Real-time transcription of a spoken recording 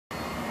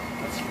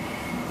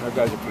defense. Our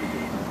guys are pretty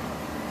good.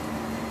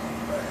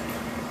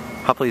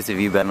 How pleased have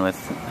you been with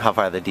how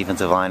far the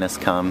defensive line has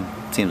come,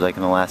 it seems like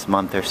in the last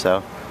month or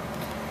so?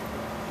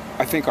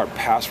 I think our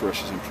pass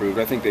rush has improved.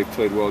 I think they've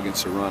played well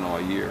against the run all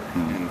year.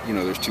 And, you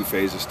know, there's two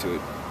phases to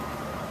it.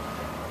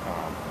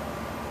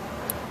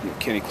 You know,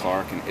 Kenny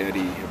Clark and Eddie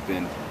have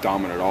been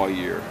dominant all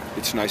year.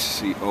 It's nice to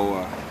see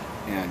Oa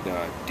and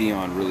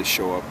Dion really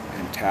show up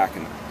and attack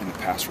in the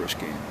pass rush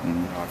game. You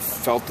know, I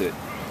felt it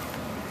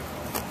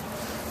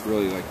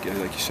really, like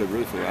you said,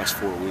 really for the last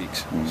 4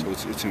 weeks. So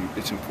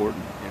it's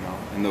important, you know.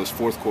 And those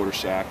fourth quarter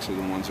sacks are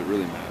the ones that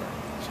really matter.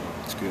 So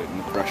it's good, and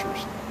the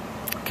pressures.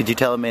 Could you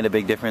tell it made a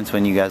big difference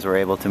when you guys were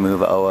able to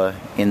move Oa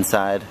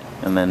inside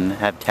and then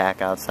have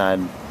Tack outside?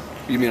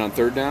 You mean on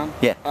third down?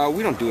 Yeah.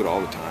 We don't do it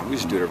all the time. We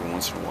just do it every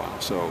once in a while.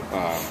 So,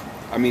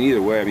 I mean,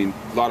 either way, I mean,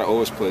 a lot of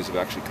Oa's plays have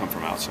actually come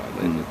from outside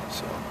lately.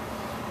 So,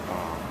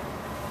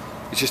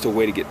 it's just a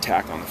way to get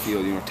Tack on the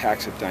field. You know,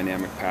 Tack's a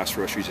dynamic pass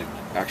rusher. He's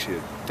actually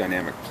a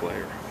dynamic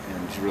player.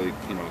 And he's really,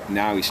 you know,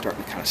 now he's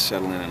starting to kind of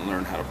settle in and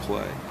learn how to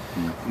play.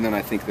 And then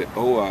I think that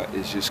Oa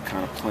is just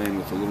kind of playing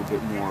with a little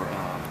bit more,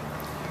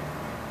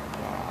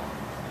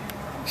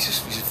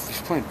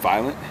 he's playing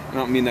violent. I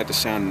don't mean that to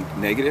sound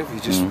negative.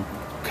 He's just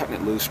cutting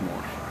it loose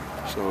more.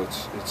 So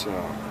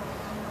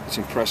it's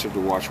impressive to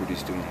watch what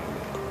he's doing with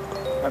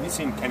it. Have you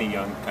seen Kenny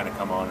Young kind of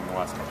come on in the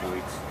last couple of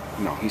weeks?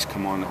 No, he's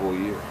come on the whole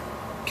year.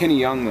 Kenny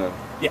Young, well,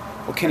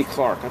 Kenny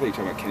Clark. I thought you were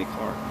talking about Kenny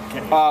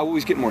Clark. Well,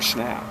 he's getting more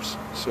snaps.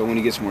 So when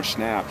he gets more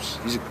snaps,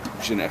 he's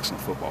an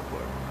excellent football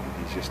player.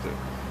 And he's just a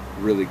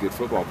really good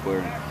football player.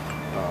 And,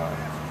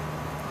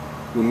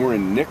 when we're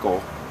in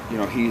nickel, you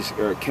know, he's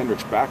Eric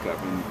Kendrick's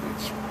backup, and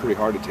it's pretty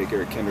hard to take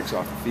Eric Kendricks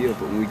off the field.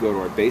 But when we go to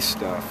our base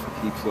stuff,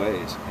 he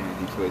plays, and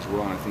he plays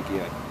well. And I think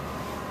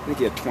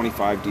he had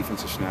 25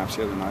 defensive snaps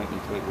the other night,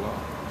 and he played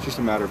well. It's just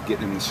a matter of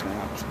getting him the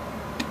snaps.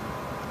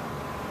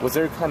 Was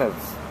there kind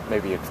of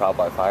maybe a trial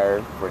by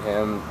fire for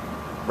him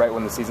right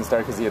when the season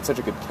started, because he had such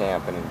a good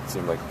camp and it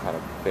seemed like it kind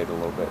of faded a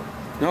little bit?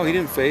 No, he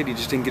didn't fade. He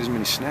just didn't get as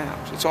many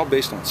snaps. It's all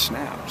based on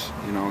snaps.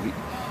 You know,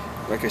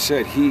 like I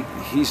said,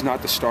 he's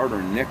not the starter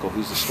in nickel.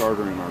 He's the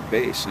starter in our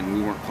base, and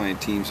we weren't playing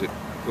teams that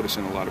put us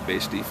in a lot of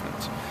base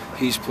defense.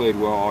 He's played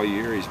well all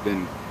year. He's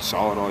been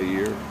solid all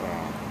year.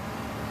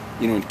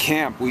 You know, in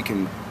camp, we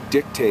can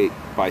dictate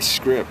by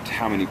script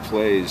how many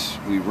plays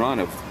we run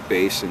of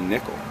base and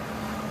nickel.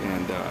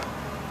 And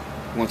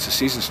once the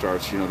season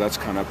starts, you know, that's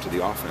kind of up to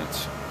the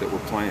offense that we're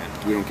playing.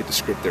 We don't get to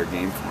script their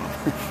game for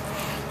them.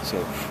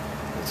 So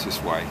that's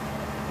just why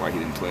he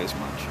didn't play as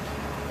much.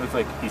 It looked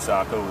like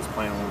Isako was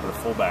playing a little bit of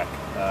fullback.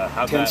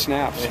 10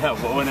 snaps. Yeah,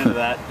 what went into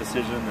that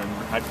decision, and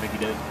how do you think he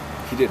did?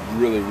 He did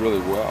really, really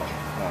well.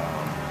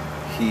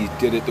 He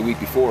did it the week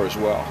before as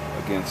well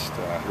against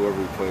whoever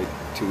we played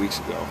 2 weeks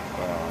ago.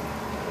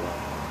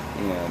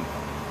 And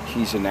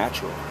he's a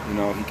natural. You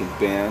know, he can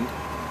bend,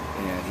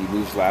 and he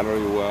moves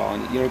laterally well.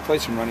 And, you know, he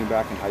played some running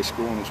back in high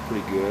school and was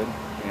pretty good.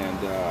 And,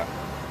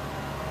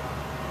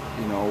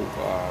 you know,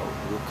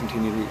 we'll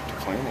continue to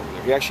play him over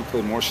there. He actually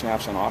played more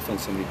snaps on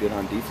offense than he did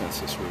on defense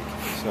this week.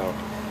 So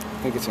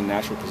I think it's a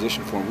natural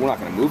position for him. We're not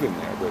going to move him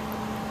there, but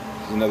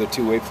he's another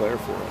two-way player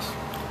for us.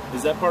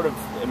 Is that part of,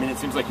 I mean, it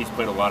seems like he's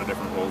played a lot of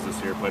different roles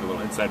this year, played a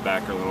little inside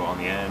backer, a little on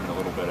the end, a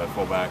little bit of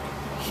fullback.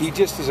 He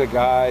just is a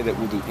guy that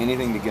will do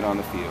anything to get on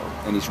the field,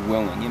 and he's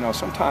willing. You know,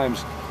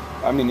 sometimes,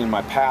 I mean, in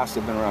my past,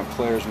 I've been around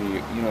players when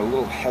you know, a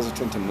little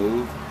hesitant to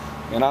move,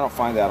 and I don't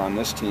find that on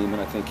this team,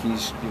 and I think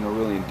he's, you know,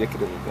 really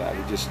indicative of that.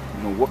 He just,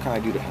 you know, what can I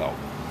do to help?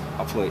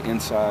 I'll play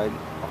inside,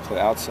 I'll play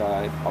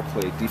outside, I'll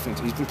play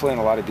defense. He's been playing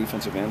a lot of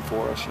defensive end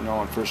for us, you know,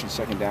 on first and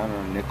second down or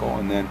on nickel,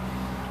 and then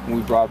when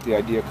we brought up the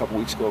idea a couple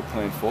weeks ago of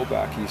playing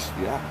fullback, he's,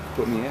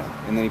 put me in.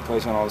 And then he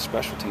plays on all the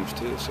special teams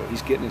too, so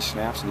he's getting his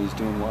snaps and he's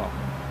doing well.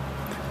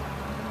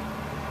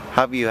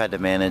 How have you had to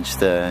manage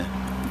the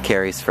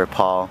carries for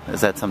Paul?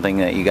 Is that something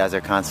that you guys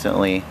are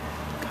constantly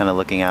kind of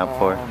looking out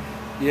for?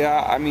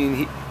 Yeah, I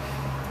mean,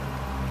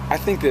 I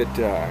think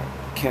that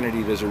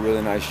Kennedy does a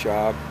really nice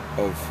job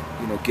of,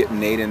 you know, getting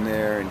Nate in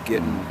there and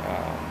getting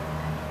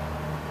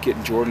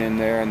Jordan in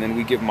there, and then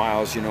we give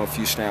Miles, you know, a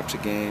few snaps a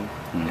game.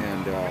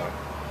 And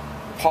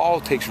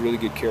Paul takes really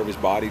good care of his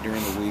body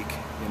during the week,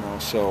 you know,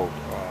 so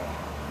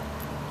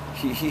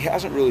he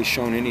hasn't really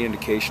shown any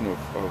indication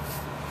of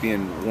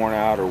being worn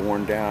out or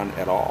worn down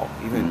at all.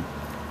 Even,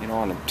 you know,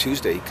 on a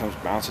Tuesday, he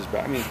bounces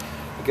back. I mean,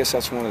 I guess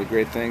that's one of the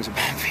great things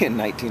about being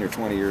 19 or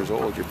 20 years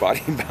old. Your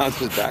body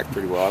bounces back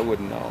pretty well. I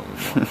wouldn't know.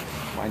 You know.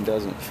 Mine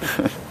doesn't.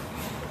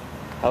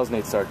 How's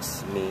Nate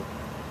Stark's knee?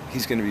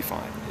 He's going to be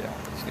fine. Yeah,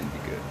 he's going to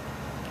be good.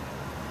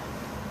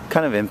 What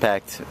kind of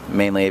impact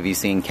mainly have you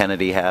seen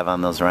Kennedy have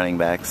on those running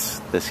backs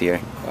this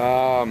year?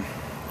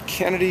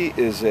 Kennedy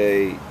is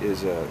a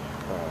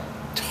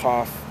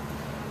tough,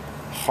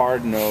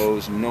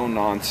 hard-nosed,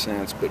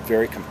 no-nonsense, but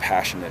very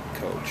compassionate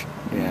coach,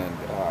 and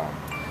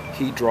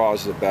he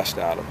draws the best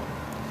out of them.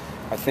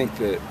 I think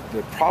that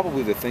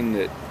probably the thing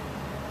that,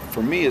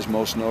 for me, is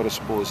most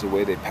noticeable is the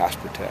way they pass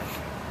protect.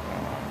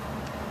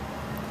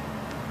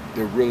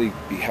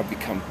 have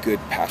become good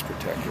pass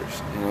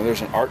protectors. You know,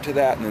 there's an art to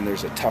that, and then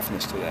there's a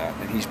toughness to that,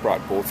 and he's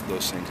brought both of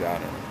those things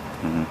out in him.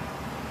 Mm-hmm.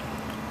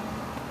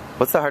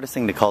 What's the hardest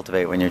thing to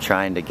cultivate when you're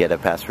trying to get a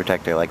pass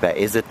protector like that?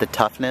 Is it the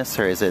toughness,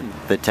 or is it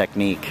the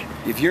technique?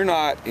 If you're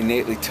not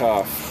innately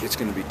tough, it's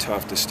going to be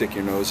tough to stick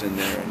your nose in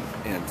there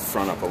and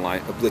front up a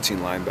blitzing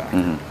linebacker.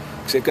 Mm-hmm.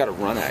 Because they've got to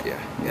run at you.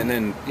 And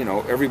then, you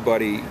know,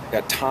 everybody,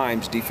 at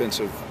times,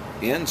 defensive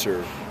ends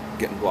are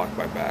getting blocked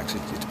by backs.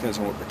 It depends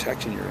on what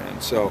protection you're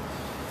in. So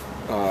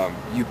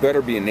you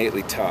better be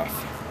innately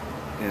tough.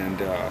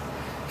 And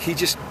he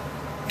just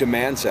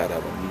demands that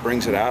of him and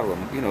brings it out of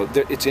him. You know,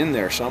 it's in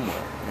there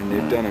somewhere. And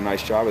they've done a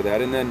nice job of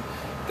that. And then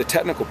the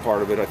technical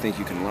part of it, I think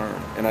you can learn.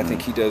 And I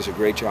think he does a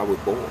great job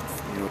with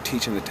both. You know,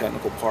 teaching the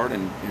technical part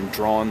and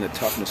drawing the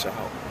toughness out.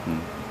 All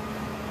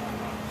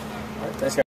right, thanks, guys.